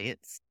rocket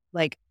science.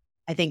 Like,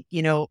 I think,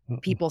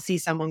 people see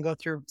someone go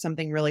through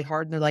something really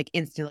hard and they're like,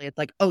 instantly, it's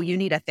like, oh, you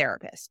need a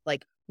therapist.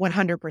 Like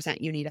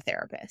 100% you need a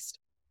therapist.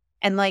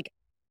 And like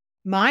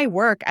my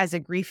work as a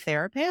grief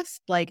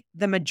therapist, like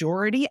the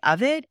majority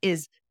of it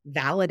is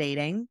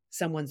validating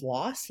someone's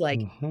loss.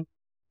 Like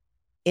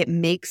it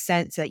makes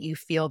sense that you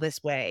feel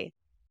this way.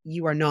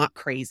 You are not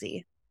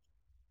crazy.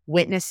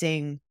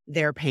 Witnessing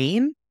their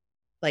pain,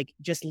 like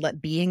just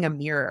being a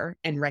mirror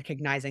and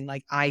recognizing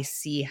like, I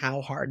see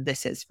how hard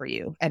this is for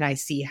you. And I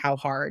see how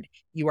hard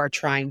you are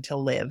trying to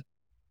live.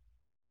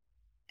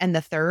 And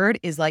the third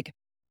is like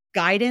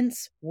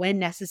guidance when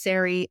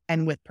necessary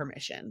and with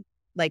permission.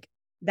 Like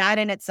that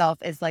in itself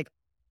is like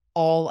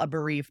all a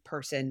bereaved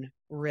person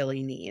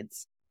really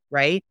needs,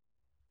 right?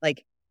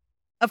 Like,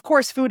 of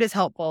course, food is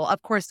helpful.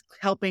 Of course,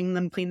 helping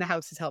them clean the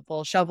house is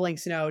helpful. Shoveling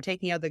snow,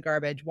 taking out the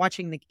garbage,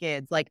 watching the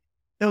kids, like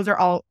those are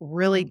all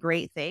really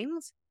great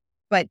things.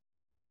 But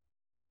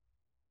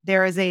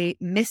there is a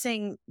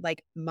missing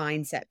like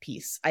mindset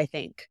piece, I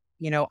think,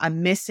 a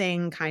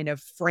missing kind of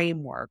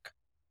framework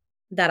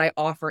that I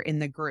offer in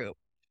the group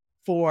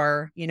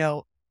for,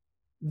 the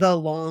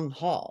long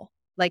haul.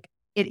 Like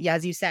it,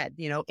 as you said,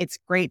 it's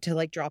great to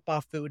like drop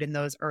off food in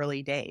those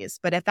early days.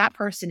 But if that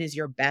person is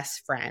your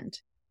best friend,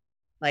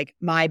 like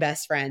my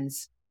best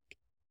friends,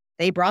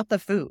 they brought the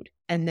food.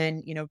 And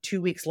then,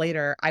 2 weeks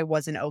later, I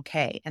wasn't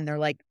okay. And they're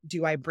like,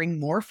 do I bring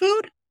more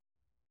food?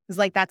 It's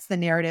like, that's the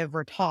narrative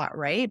we're taught,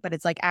 right? But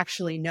it's like,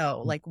 actually,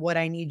 no, like what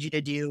I need you to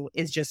do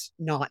is just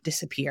not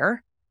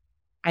disappear.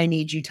 I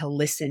need you to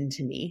listen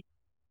to me.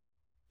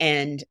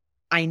 And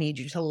I need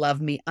you to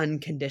love me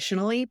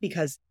unconditionally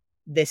because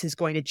this is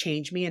going to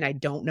change me and I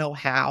don't know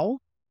how,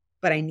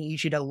 but I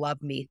need you to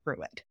love me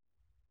through it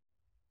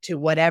to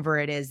whatever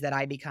it is that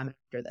I become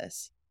after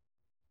this.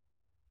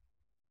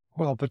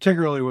 Well,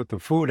 particularly with the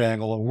food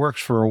angle, it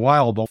works for a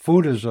while, but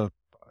food is a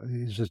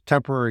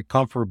temporary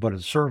comfort, but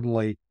it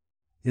certainly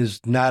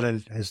is not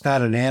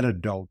an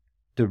antidote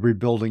to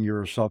rebuilding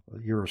your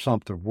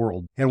assumptive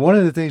world. And one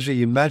of the things that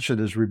you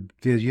mentioned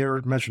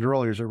mentioned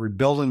earlier is that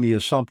rebuilding the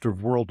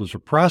assumptive world is a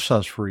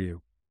process for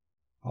you.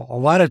 A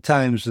lot of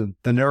times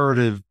the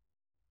narrative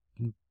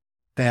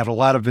that a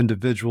lot of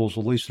individuals,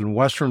 at least in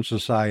Western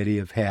society,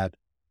 have had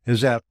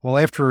is that, well,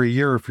 after a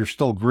year, if you're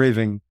still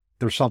grieving,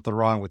 there's something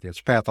wrong with you.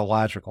 It's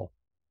pathological.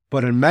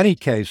 But in many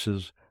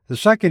cases, the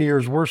second year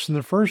is worse than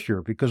the first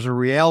year because the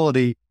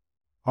reality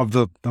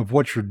of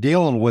what you're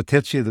dealing with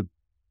hits you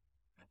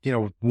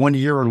 1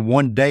 year and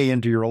 1 day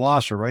into your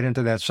loss or right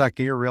into that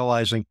second year,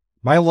 realizing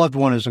my loved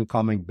one isn't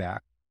coming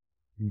back.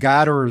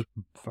 God or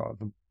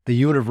the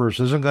universe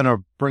isn't going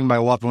to bring my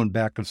loved one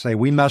back and say,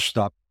 we messed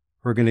up.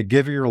 We're going to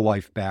give you your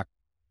life back.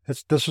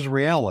 This is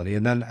reality.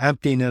 And then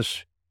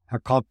emptiness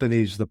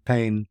accompanies the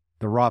pain,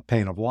 the raw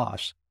pain of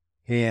loss.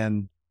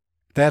 And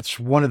that's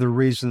one of the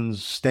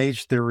reasons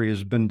stage theory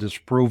has been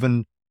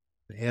disproven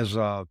as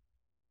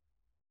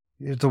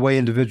the way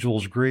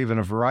individuals grieve in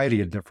a variety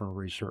of different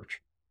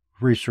research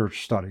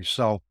studies.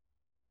 So,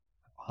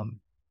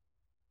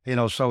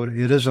 so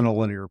it isn't a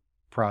linear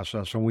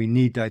process, and we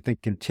need to, I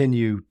think,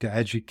 continue to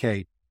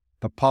educate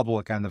the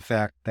public on the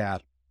fact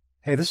that,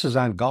 hey, this is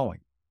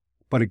ongoing,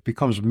 but it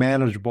becomes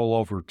manageable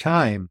over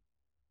time,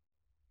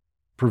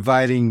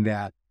 providing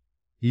that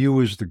you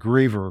as the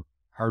griever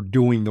are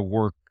doing the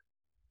work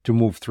to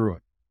move through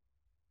it.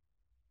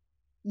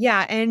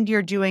 Yeah, and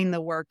you're doing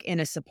the work in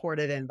a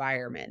supportive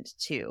environment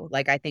too.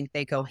 Like I think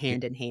they go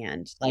hand in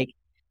hand. Like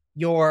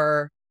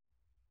you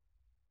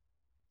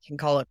can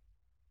call it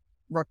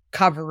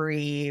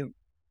recovery,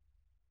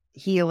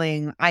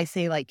 healing. I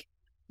say like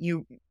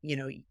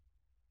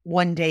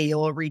one day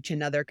you'll reach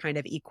another kind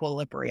of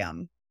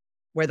equilibrium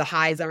where the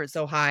highs aren't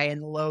so high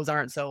and the lows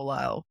aren't so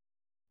low.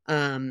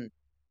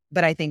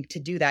 But I think to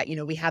do that,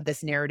 we have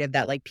this narrative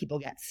that like people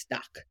get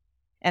stuck.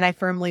 And I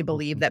firmly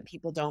believe that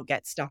people don't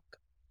get stuck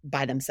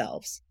by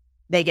themselves.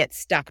 They get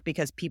stuck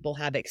because people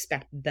have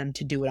expected them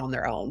to do it on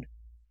their own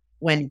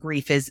when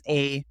grief is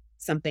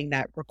something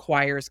that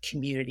requires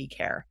community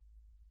care.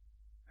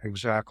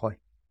 Exactly.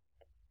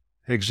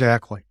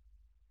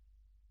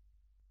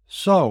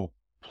 So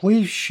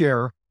please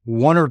share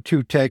one or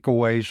two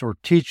takeaways or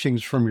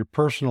teachings from your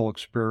personal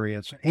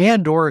experience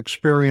and or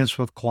experience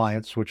with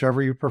clients,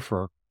 whichever you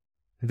prefer,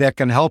 that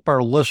can help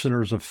our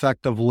listeners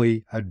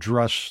effectively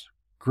address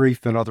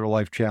grief and other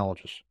life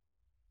challenges.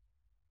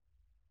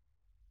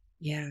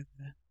 Yeah.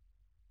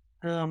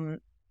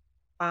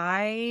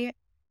 I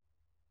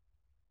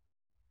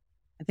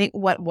think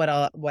what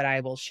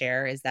I will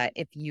share is that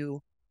if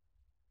you,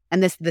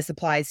 and this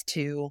applies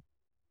to,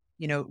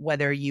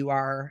 whether you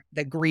are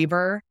the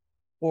griever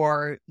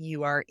or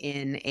you are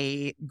in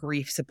a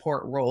grief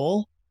support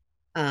role,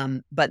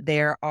 but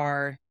there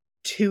are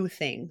two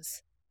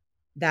things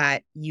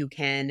that you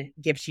can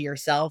give to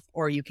yourself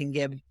or you can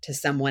give to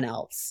someone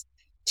else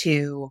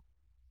to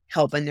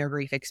help in their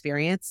grief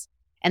experience.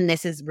 And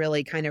this is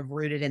really kind of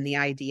rooted in the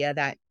idea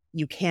that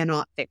you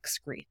cannot fix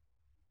grief.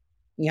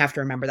 You have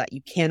to remember that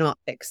you cannot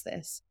fix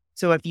this.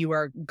 So if you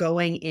are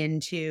going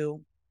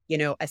into,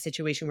 a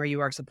situation where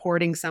you are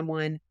supporting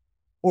someone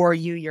or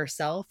you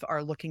yourself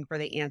are looking for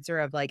the answer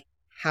of like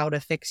how to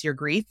fix your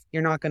grief,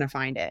 you're not going to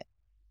find it.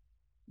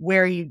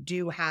 Where you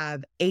do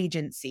have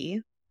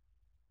agency,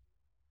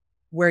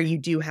 where you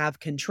do have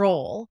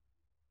control,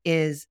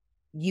 is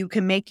you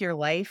can make your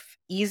life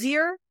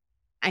easier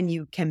and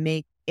you can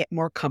make it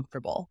more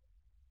comfortable.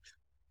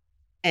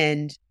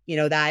 And,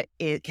 that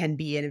it can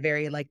be in a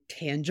very like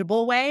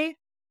tangible way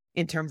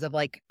in terms of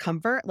like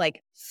comfort,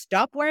 like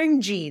stop wearing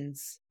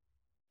jeans,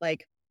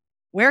 like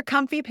wear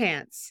comfy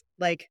pants.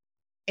 Like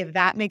if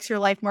that makes your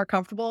life more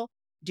comfortable,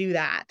 do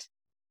that.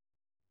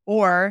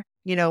 Or,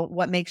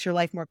 what makes your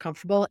life more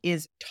comfortable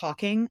is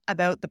talking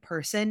about the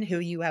person who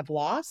you have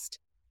lost.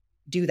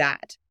 Do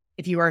that.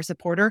 If you are a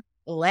supporter,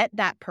 let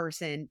that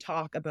person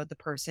talk about the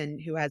person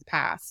who has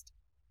passed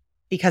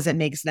because it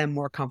makes them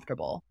more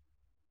comfortable.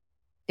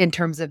 In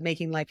terms of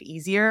making life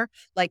easier,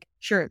 like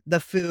sure, the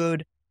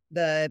food,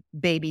 the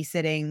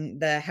babysitting,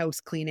 the house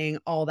cleaning,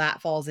 all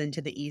that falls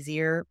into the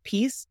easier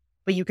piece.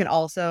 But you can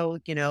also,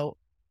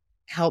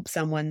 help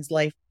someone's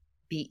life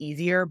be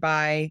easier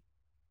by,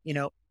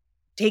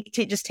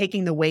 just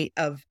taking the weight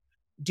of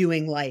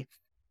doing life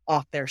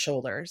off their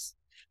shoulders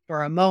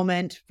for a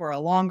moment, for a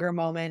longer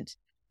moment,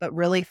 but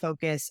really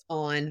focus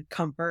on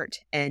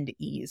comfort and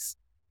ease,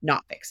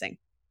 not fixing.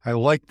 I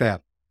like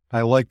that.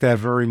 I like that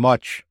very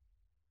much.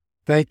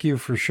 Thank you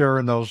for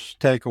sharing those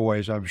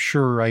takeaways.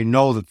 I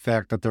know the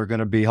fact that they're going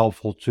to be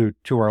helpful to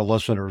our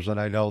listeners, and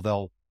I know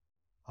it'll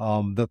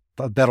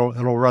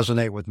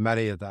resonate with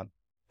many of them.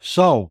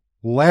 So,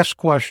 last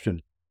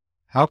question.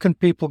 How can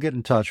people get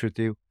in touch with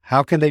you?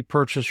 How can they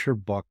purchase your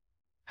book?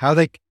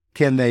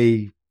 Can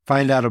they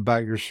find out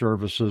about your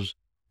services?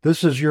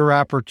 This is your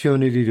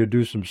opportunity to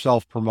do some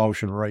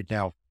self-promotion right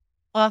now.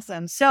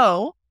 Awesome.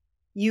 So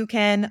you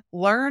can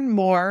learn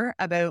more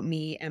about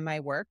me and my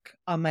work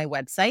on my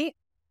website,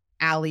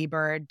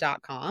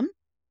 alybird.com,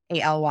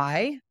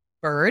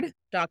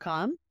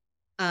 ALYbird.com.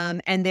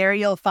 And there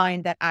you'll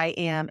find that I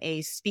am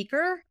a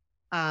speaker.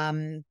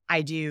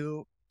 I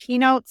do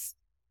keynotes.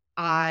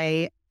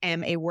 I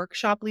am a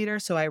workshop leader.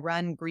 So I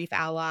run Grief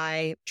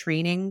Ally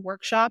training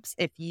workshops.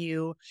 If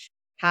you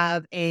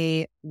have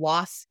a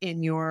loss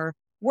in your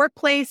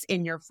workplace,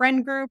 in your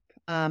friend group,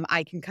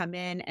 I can come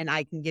in and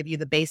I can give you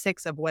the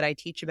basics of what I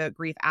teach about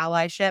grief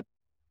allyship.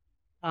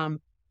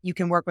 You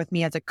can work with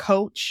me as a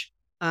coach.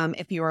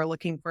 If you are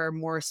looking for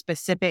more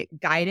specific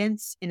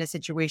guidance in a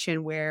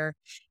situation where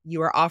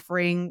you are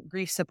offering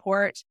grief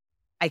support,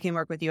 I can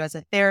work with you as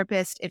a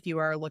therapist if you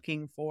are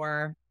looking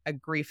for a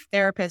grief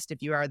therapist,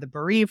 if you are the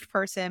bereaved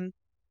person.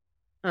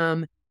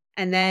 And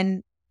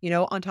then,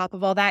 on top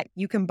of all that,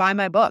 you can buy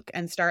my book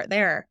and start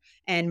there.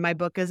 And my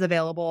book is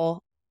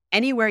available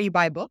anywhere you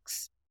buy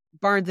books: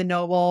 Barnes &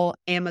 Noble,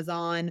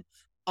 Amazon,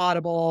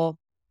 Audible,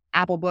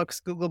 Apple Books,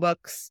 Google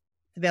Books.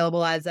 It's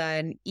available as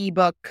an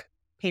ebook,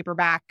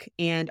 paperback,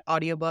 and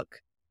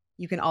audiobook.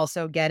 You can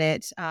also get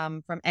it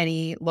from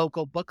any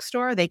local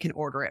bookstore. They can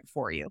order it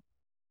for you.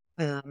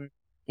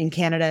 In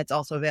Canada, it's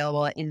also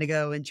available at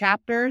Indigo and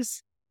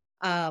Chapters.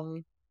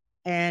 And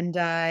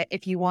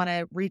if you want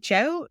to reach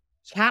out,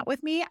 chat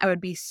with me, I would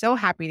be so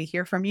happy to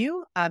hear from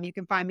you. You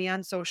can find me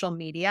on social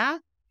media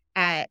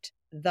at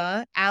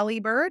the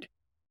Alybird,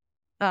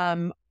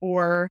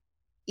 or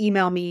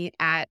email me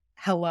at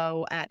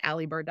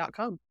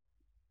hello@alybird.com.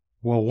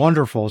 Well,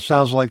 wonderful. It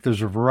sounds like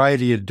there's a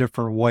variety of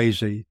different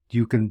ways that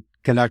you can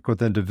connect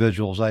with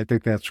individuals. I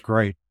think that's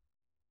great.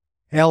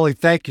 Allie,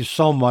 thank you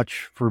so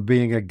much for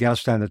being a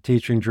guest on the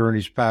Teaching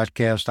Journeys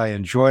podcast. I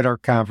enjoyed our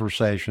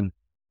conversation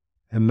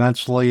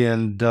immensely,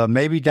 and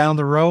maybe down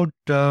the road,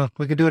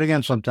 we could do it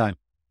again sometime.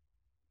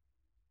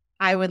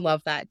 I would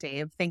love that,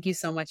 Dave. Thank you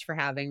so much for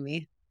having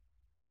me.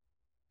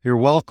 You're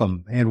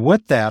welcome. And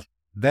with that,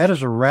 that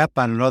is a wrap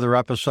on another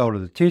episode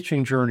of the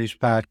Teaching Journeys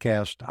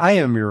podcast. I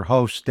am your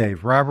host,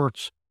 Dave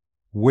Roberts,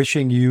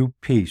 wishing you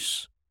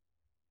peace.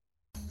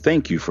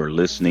 Thank you for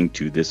listening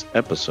to this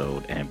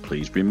episode, and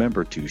please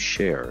remember to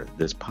share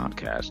this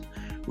podcast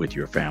with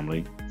your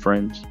family,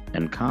 friends,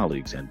 and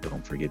colleagues, and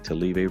don't forget to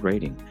leave a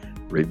rating,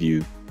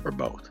 review, or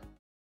both.